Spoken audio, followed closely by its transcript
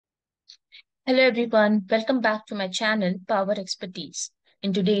Hello everyone, welcome back to my channel Power Expertise.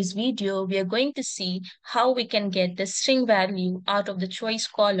 In today's video, we are going to see how we can get the string value out of the choice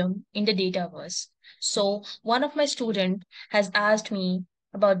column in the Dataverse. So one of my students has asked me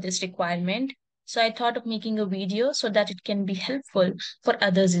about this requirement. So I thought of making a video so that it can be helpful for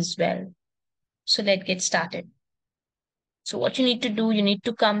others as well. So let's get started. So what you need to do, you need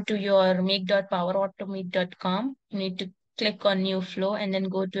to come to your make.powerautomate.com. You need to click on new flow and then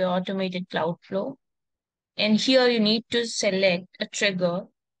go to your automated cloud flow. And here you need to select a trigger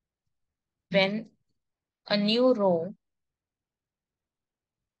when a new row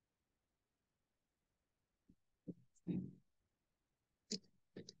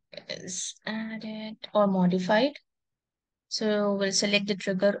is added or modified. So we'll select the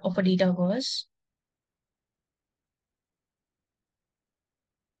trigger of a Dataverse.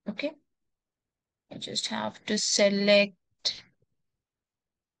 Okay. You just have to select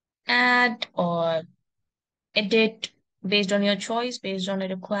add or edit based on your choice, based on a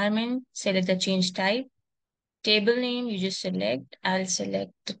requirement. Select the change type. Table name, you just select. I'll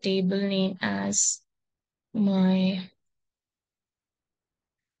select the table name as my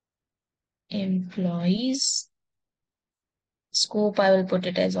employees. Scope, I will put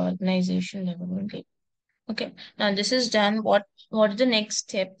it as organization level. Okay. Okay, now this is done. What the next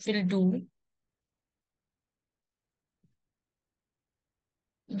step will do?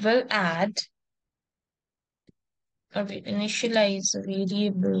 We'll add initialize a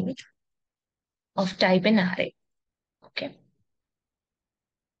variable of type an array. Okay,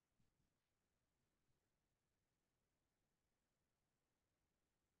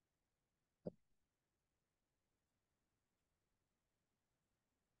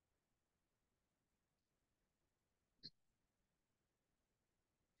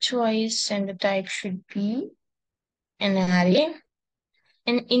 choice and the type should be an array.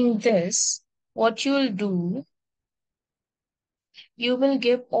 And in this, what you'll do, you will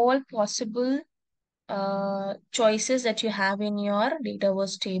give all possible choices that you have in your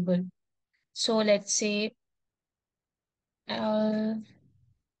Dataverse table. So let's say uh,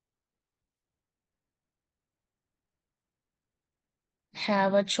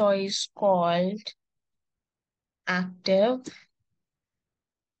 have a choice called active,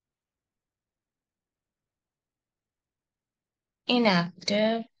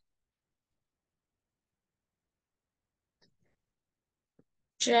 inactive,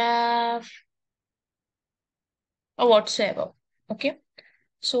 draft, or whatsoever. Okay.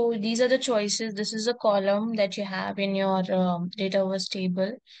 So these are the choices. This is a column that you have in your Dataverse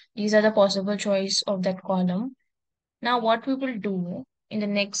table. These are the possible choice of that column. Now what we will do in the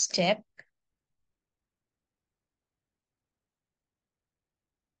next step,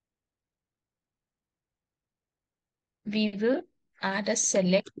 we will add a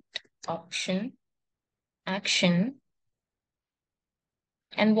select option action.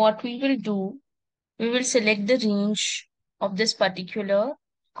 And what we will do, we will select the range of this particular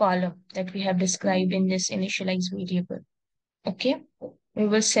column that we have described in this initialize variable. Okay. We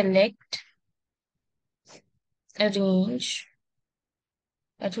will select a range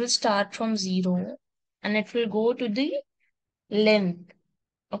that will start from 0 and it will go to the length,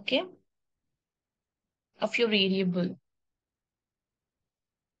 okay, of your variable.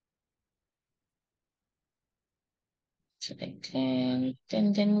 Select length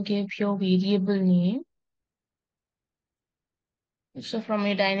and then give your variable name. So from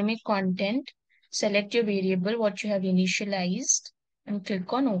your dynamic content, select your variable, what you have initialized, and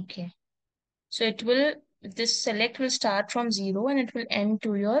click on OK. So it will, this select will start from 0 and it will end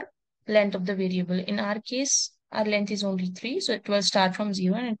to your length of the variable. In our case, our length is only 3, so it will start from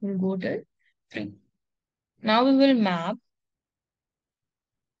 0 and it will go to 3. Now we will map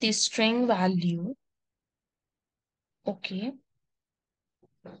the string value, okay,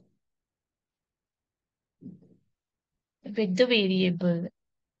 with the variable.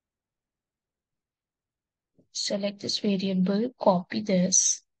 Select this variable, copy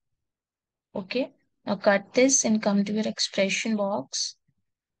this, okay. Now cut this and come to your expression box,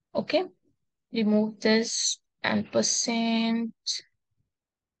 okay. Remove this and percent.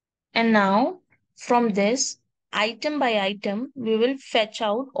 And now from this, item by item, we will fetch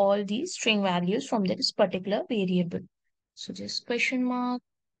out all these string values from this particular variable. So just question mark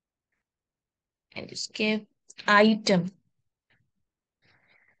and just give item.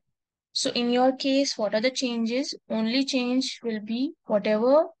 So in your case, what are the changes? Only change will be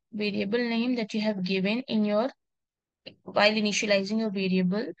whatever variable name that you have given in your while initializing your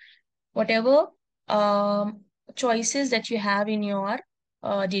variable, whatever choices that you have in your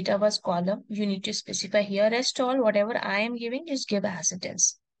Dataverse column, you need to specify here. Rest all, whatever I am giving, just give as it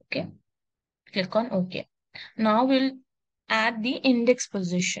is. Okay. Click on OK. Now we'll add the index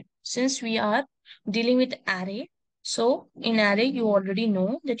position. Since we are dealing with array, so in array you already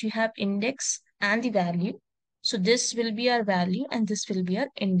know that you have index and the value. So this will be our value and this will be our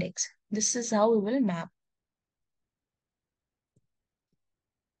index. This is how we will map.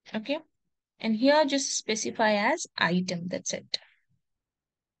 Okay. And here just specify as item. That's it.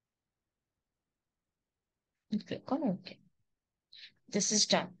 And click on OK. This is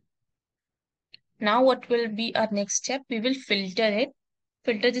done. Now what will be our next step? We will filter it.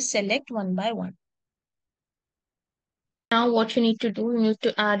 Filter the select one by one. Now what you need to do, you need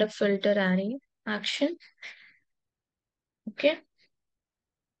to add a filter array action. Okay.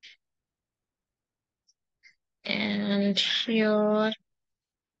 And here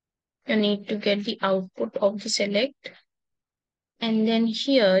you need to get the output of the select. And then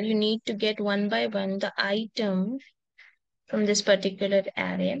here you need to get one by one the item from this particular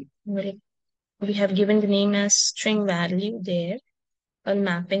array. We have given the name as string value there while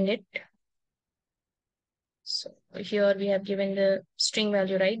mapping it. So here we have given the string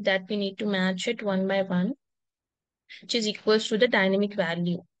value, right? That we need to match it one by one, which is equals to the dynamic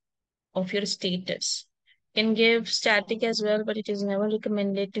value of your status. You can give static as well, but it is never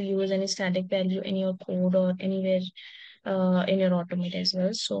recommended to use any static value in your code or anywhere in your automate as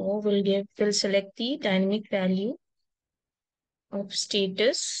well. So we'll select the dynamic value of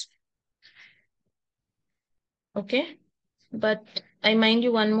status. Okay. But I mind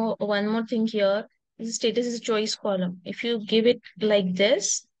you one more thing here. The status is a choice column. If you give it like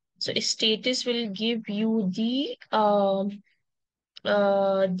this, so status will give you the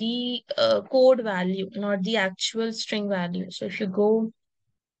code value, not the actual string value. So if you go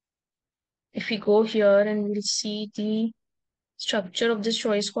here and we'll see the structure of this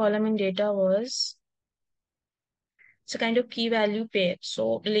choice column in Dataverse, it's a kind of key value pair.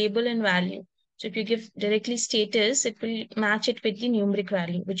 So label and value. So if you give directly status, it will match it with the numeric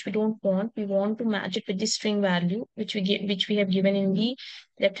value, which we don't want. We want to match it with the string value, which we have given in the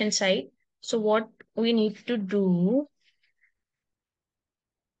left hand side. So what we need to do,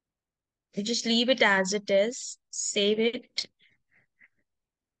 we just leave it as it is, save it.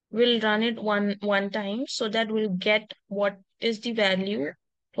 We'll run it one time so that we'll get what is the value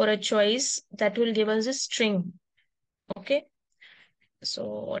for a choice that will give us a string. Okay.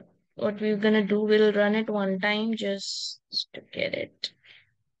 So what we're gonna do, we'll run it one time just to get it.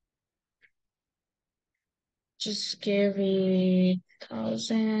 Just give it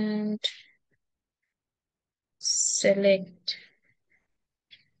 1,000. Select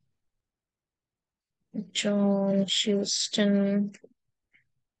John Houston.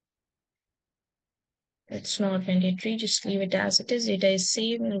 It's not mandatory. Just leave it as it is. Data is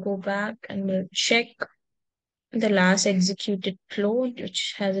saved. We'll go back and we'll check the last executed flow,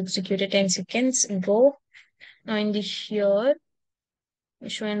 which has executed 10 seconds ago. Now in the here,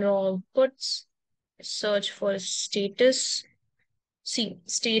 show and raw outputs, search for status. See,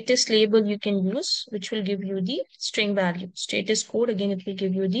 status label you can use, which will give you the string value. Status code, again, it will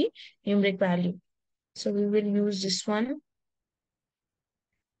give you the numeric value. So we will use this one.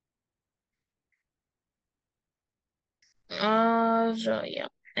 Yeah,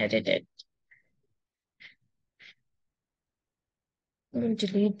 edit it. We'll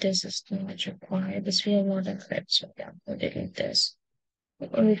delete this, it's not required. This we have not accepted, so yeah, we'll delete this.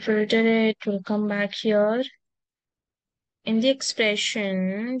 We'll filter it, we'll come back here. In the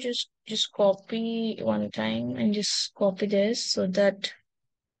expression, just copy one time and just copy this so that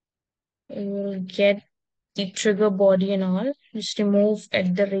we will get the trigger body and all. Just remove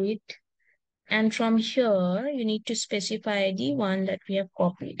at the rate. And from here, you need to specify the one that we have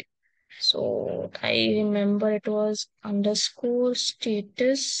copied. So I remember it was underscore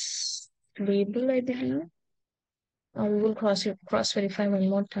status label, I believe. We will cross verify one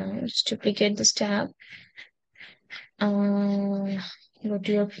more time. Just duplicate this tab. Go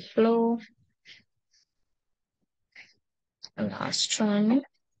to your flow. Last one.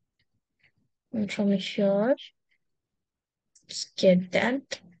 And from here, just get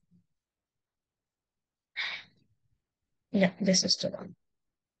that. Yeah, this is the one.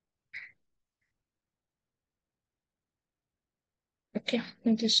 Okay,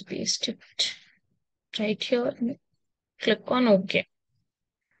 and just paste it right here. Click on OK.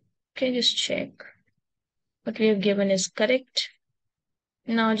 Okay, just check. What we have given is correct.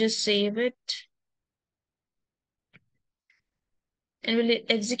 Now just save it. And we'll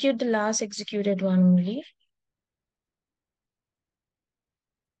execute the last executed one only.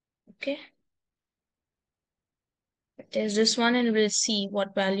 Okay. There's this one and we'll see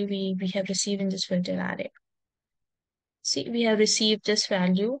what value we have received in this filter array. See, we have received this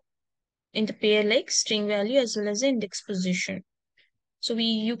value. in the pair like string value as well as the index position. So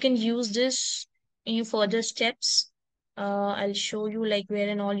you can use this in further steps. I'll show you like where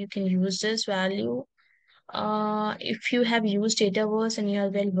and all you can use this value. If you have used Dataverse and you are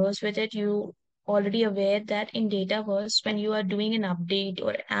well versed with it, you already aware that in Dataverse, when you are doing an update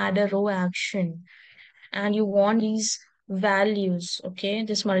or add a row action, and you want these values, okay,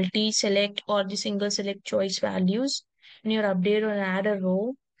 this multi-select or the single select choice values in your update or add a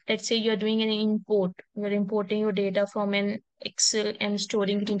row. Let's say you're doing an import, you're importing your data from an Excel and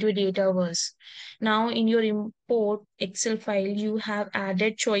storing it into a Dataverse. Now, in your import Excel file, you have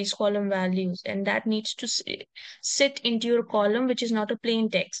added choice column values, and that needs to sit into your column, which is not a plain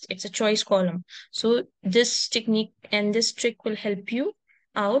text, it's a choice column. So, this technique and this trick will help you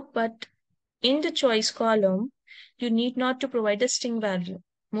out, but in the choice column, you need not to provide a string value.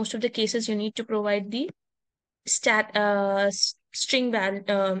 Most of the cases, you need to provide the string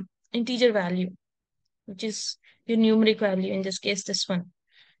value, integer value, which is your numeric value. In this case, this one.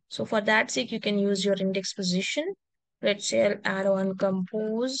 So for that sake, you can use your index position. Let's say I'll add on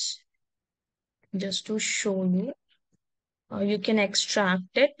compose just to show you. You can extract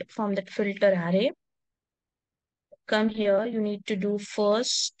it from that filter array. Come here, you need to do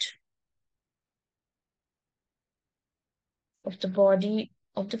first of the body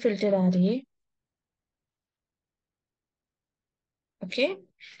of the filter array. Okay,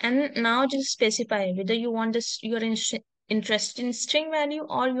 and now just specify whether you want this, you're interested in string value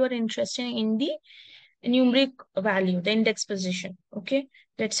or you're interested in the numeric value, the index position. Okay,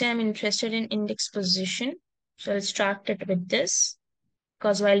 let's say I'm interested in index position, so I'll extract it with this,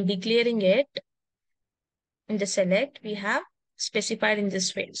 because while declaring it in the select we have specified in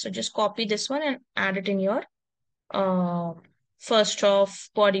this way. So just copy this one and add it in your uh, first of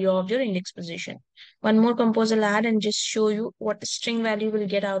body of your index position. One more compose I'll add and just show you what the string value will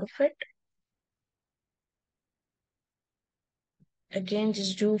get out of it. Again,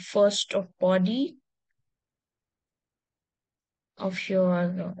 just do first of body of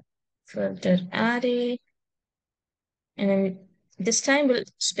your filter array, and then this time we'll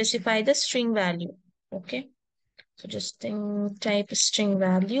specify the string value. Okay, so just type string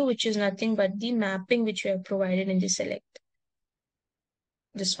value, which is nothing but the mapping which you have provided in the select,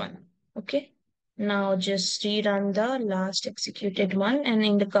 this one. Okay, now just rerun the last executed one, and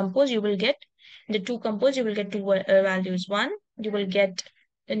in the compose you will get the two compose, you will get two values. One, you will get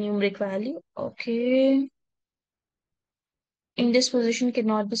the numeric value. Okay, in this position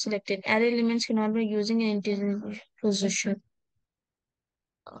cannot be selected. Array elements cannot be using an integer position.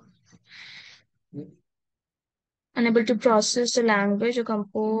 Unable to process the language or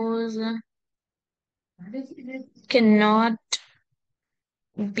compose cannot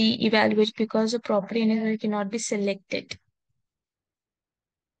be evaluated because the property anywhere cannot be selected.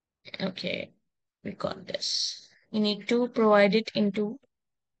 Okay, we got this. You need to provide it into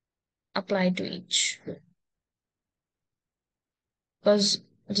apply to each, because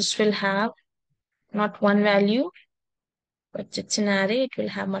this will have not one value, but it's an array, it will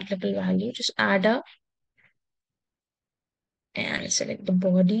have multiple values. Just add a and select the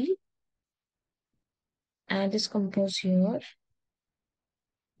body, add this compose here.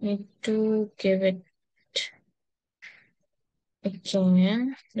 Need to give it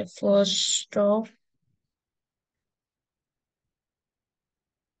again the first of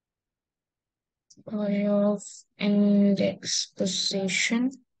index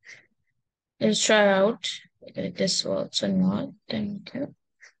position. Let's try out whether this works or not. Then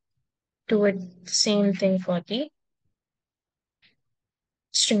do it same thing for the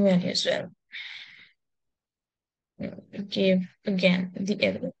string value as well. Give again the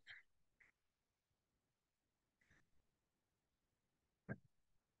error.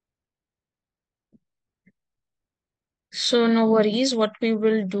 So no worries, what we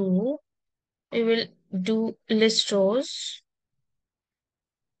will do, we will do list rows.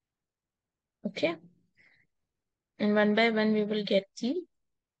 Okay. And one by one we will get the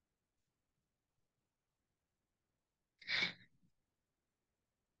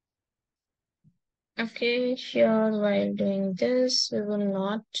okay, here while doing this, we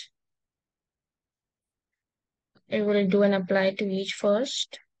will do an apply to each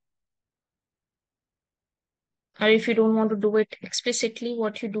first. Or if you don't want to do it explicitly,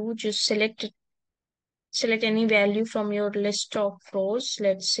 what you do, just select any value from your list of rows.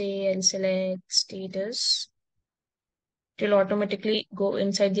 Let's say I'll select status. It will automatically go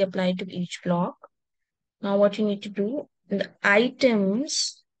inside the apply to each block. Now what you need to do, the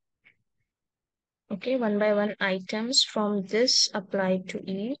items, okay, one by one items from this apply to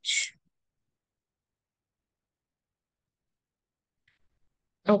each.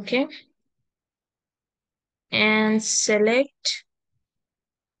 Okay, and select.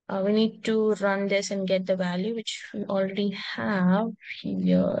 We need to run this and get the value which we already have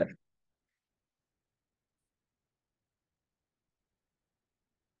here.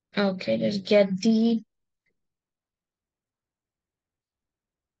 Okay, let's get the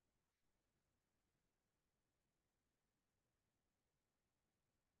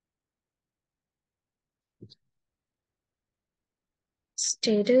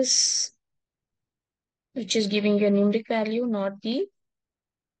status, which is giving you a numeric value, not the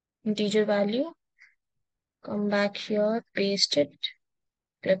integer value. Come back here, paste it,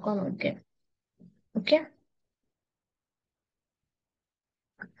 click on OK. Okay.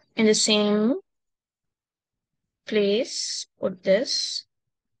 In the same place, put this,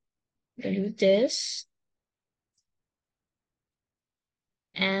 delete this,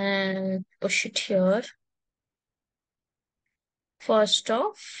 and push it here. First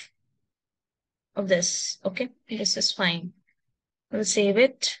of this. Okay, this is fine. We'll save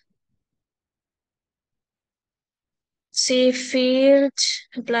it. Save field,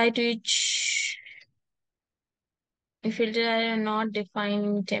 apply to each filter area not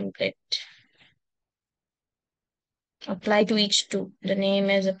defining template. Apply to each two. The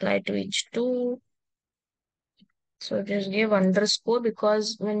name is apply to each two. So just give underscore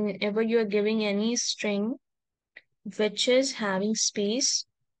because whenever you are giving any string which is having space,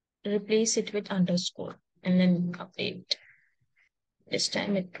 replace it with underscore and then update. This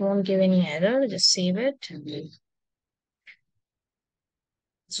time it won't give any error. Just save it.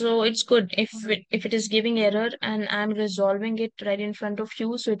 So it's good if it is giving error and I'm resolving it right in front of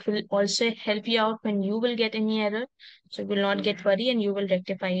you. So it will also help you out when you will get any error. So you will not get worried and you will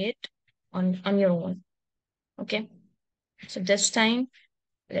rectify it on your own. Okay. So this time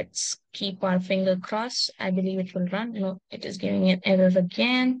let's keep our finger crossed. I believe it will run. No, it is giving an error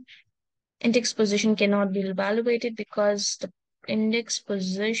again. Index position cannot be evaluated because the index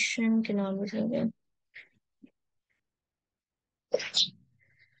position cannot be evaluated.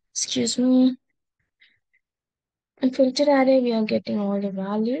 Excuse me. In filter array, we are getting all the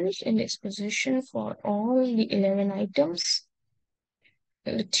values in this position for all the 11 items.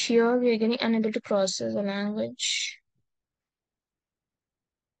 But here we are getting unable to process the language.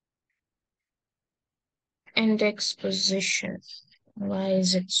 Index position. Why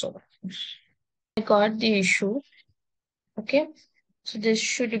is it so? I got the issue. Okay. So this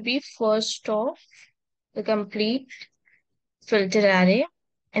should be first of the complete filter array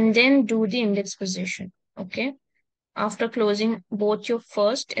and then do the index position. Okay. After closing both your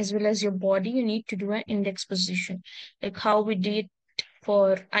first as well as your body, you need to do an index position, like how we did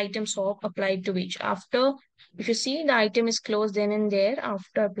for items of applied to each. After, if you see the item is closed then and there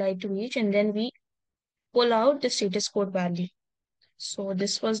after applied to each, and then we pull out the status code value. So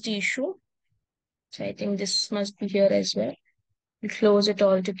this was the issue. So I think this must be here as well. We close it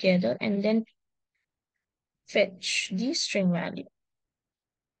all together and then fetch the string value.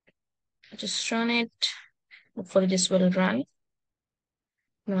 Just run it. Hopefully this will run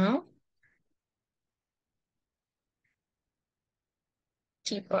now.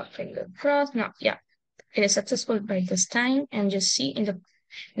 Keep our finger crossed. Now, yeah, it is successful by this time. And just see in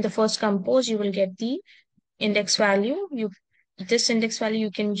the first compose, you will get the index value. This index value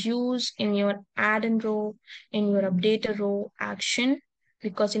you can use in your add in row, in your update a row action,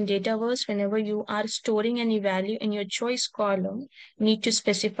 because in Dataverse, whenever you are storing any value in your choice column, you need to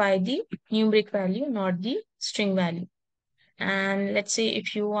specify the numeric value, not the string value. And let's say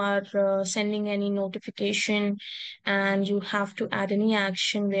if you are sending any notification and you have to add any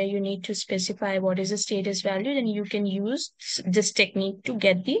action where you need to specify what is the status value, then you can use this technique to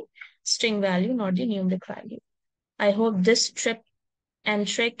get the string value, not the numeric value. I hope this trip and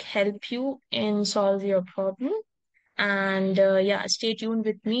trick help you in solve your problem. And yeah, stay tuned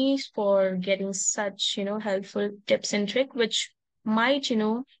with me for getting such, helpful tips and trick, which might,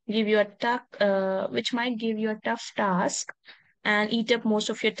 give you a which might give you a tough task and eat up most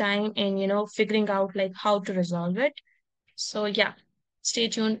of your time in, figuring out like how to resolve it. So yeah, stay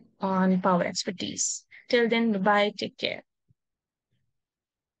tuned on Power Expertise. Till then, bye, take care.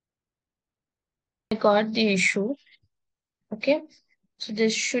 I got the issue. Okay. So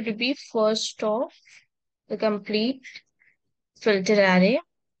this should be first of the complete filter array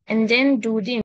and then do the